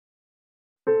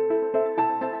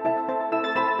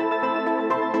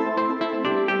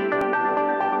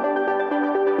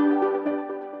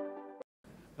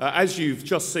As you've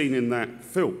just seen in that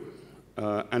film,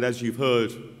 and as you've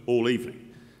heard all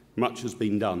evening, much has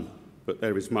been done, but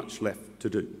there is much left to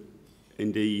do.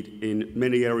 Indeed, in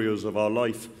many areas of our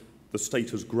life, the state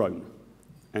has grown,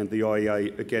 and the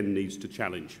IEA again needs to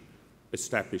challenge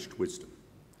established wisdom.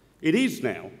 It is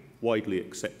now widely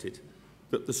accepted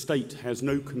that the state has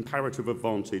no comparative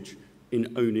advantage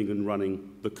in owning and running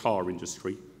the car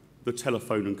industry, the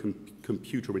telephone and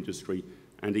computer industry,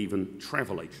 and even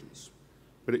travel agents.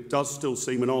 But it does still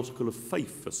seem an article of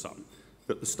faith for some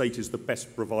that the state is the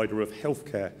best provider of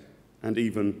healthcare and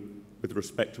even, with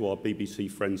respect to our BBC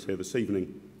friends here this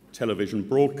evening, television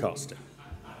broadcasting.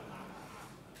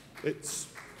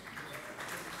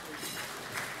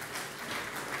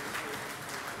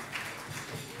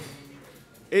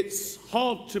 It's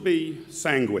hard to be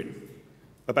sanguine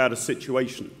about a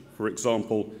situation, for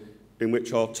example, in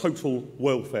which our total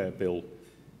welfare bill,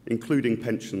 including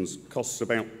pensions, costs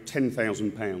about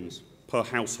 £10,000 per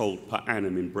household per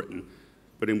annum in Britain,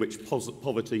 but in which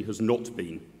poverty has not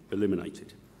been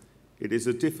eliminated. It is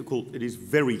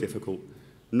very difficult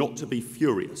not to be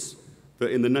furious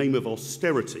that in the name of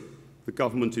austerity, the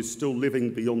government is still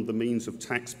living beyond the means of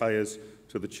taxpayers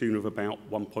to the tune of about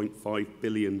 £1.5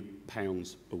 billion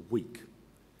a week.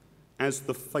 As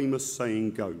the famous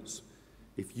saying goes,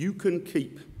 if you can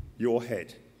keep your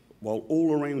head while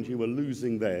all around you are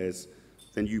losing theirs,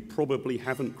 then you probably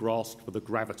haven't grasped the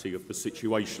gravity of the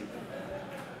situation.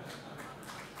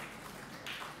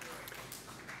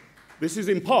 This is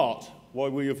in part why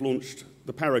we have launched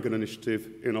the Paragon Initiative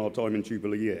in our Diamond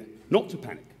Jubilee year. Not to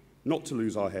panic, not to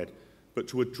lose our head, but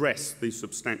to address these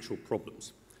substantial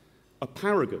problems. A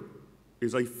paragon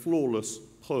is a flawless,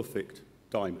 perfect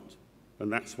diamond,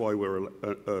 and that's why we're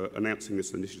announcing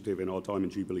this initiative in our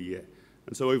Diamond Jubilee year.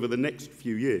 And so over the next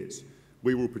few years,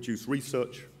 we will produce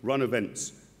research, run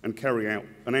events, and carry out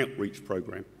an outreach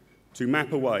programme to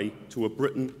map a way to a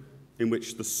Britain in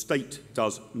which the state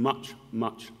does much,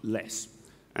 much less,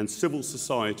 and civil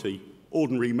society,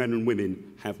 ordinary men and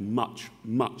women, have much,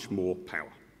 much more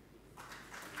power.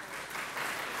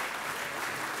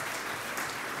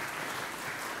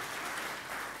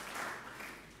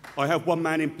 I have one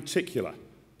man in particular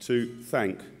to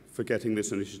thank for getting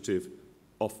this initiative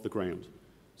off the ground.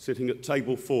 Sitting at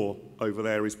table 4 over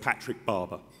there is Patrick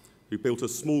Barber, who built a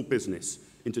small business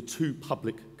into 2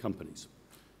 public companies.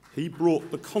 He brought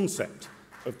the concept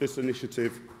of this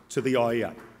initiative to the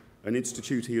IEA, an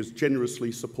institute he has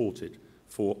generously supported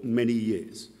for many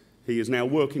years. He is now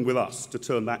working with us to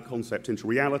turn that concept into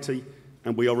reality,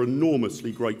 and we are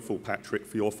enormously grateful, Patrick,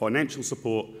 for your financial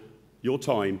support, your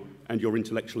time, and your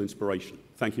intellectual inspiration.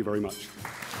 Thank you very much.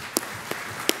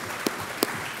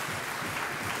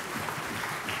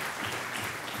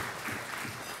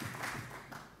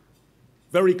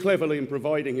 Very cleverly in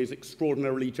providing his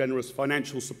extraordinarily generous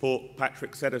financial support,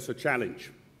 Patrick set us a challenge.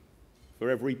 For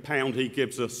every pound he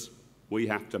gives us, we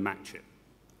have to match it.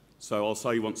 So I'll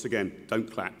say once again, don't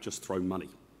clap, just throw money.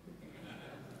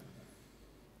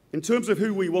 In terms of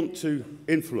who we want to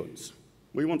influence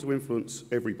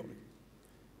everybody.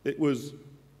 It was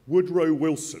Woodrow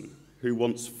Wilson who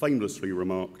once famously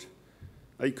remarked,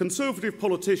 "A Conservative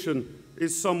politician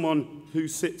is someone who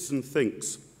sits and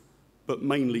thinks, but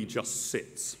mainly just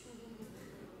sits."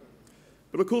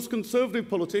 But of course, Conservative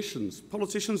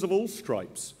politicians of all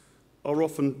stripes, are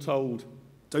often told,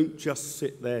 don't just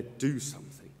sit there, do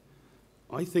something.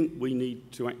 I think we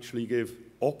need to actually give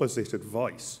opposite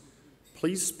advice.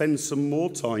 Please spend some more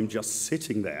time just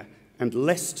sitting there and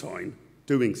less time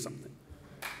doing something.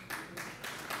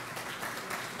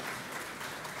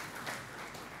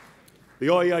 The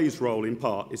IEA's role, in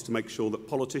part, is to make sure that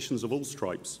politicians of all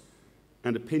stripes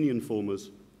and opinion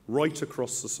formers right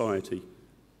across society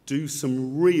do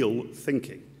some real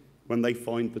thinking when they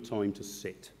find the time to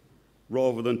sit,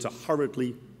 rather than to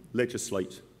hurriedly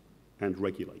legislate and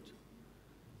regulate.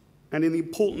 And in the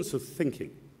importance of thinking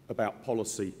about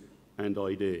policy and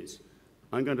ideas,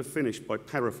 I'm going to finish by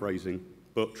paraphrasing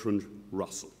Bertrand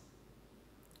Russell.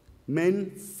 Men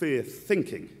fear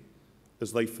thinking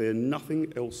as they fear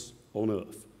nothing else on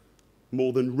earth,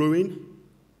 more than ruin,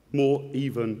 more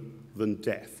even than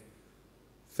death.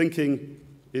 Thinking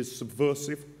is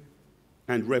subversive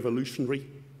and revolutionary,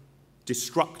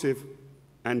 destructive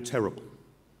and terrible.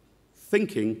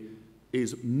 Thinking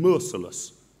is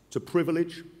merciless to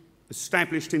privilege,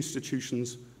 established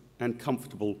institutions and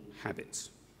comfortable habits.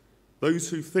 Those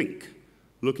who think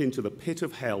look into the pit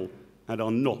of hell and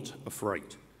are not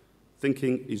afraid.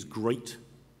 Thinking is great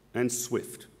and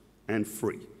swift and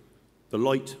free, the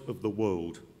light of the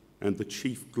world and the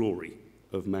chief glory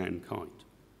of mankind.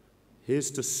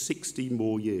 Here's to 60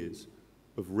 more years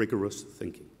of rigorous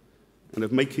thinking. and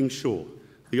of making sure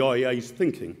the IEA's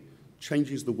thinking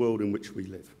changes the world in which we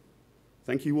live.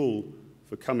 Thank you all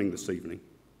for coming this evening.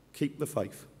 Keep the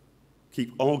faith,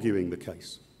 keep arguing the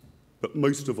case, but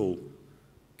most of all,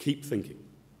 keep thinking.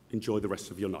 Enjoy the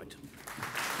rest of your night.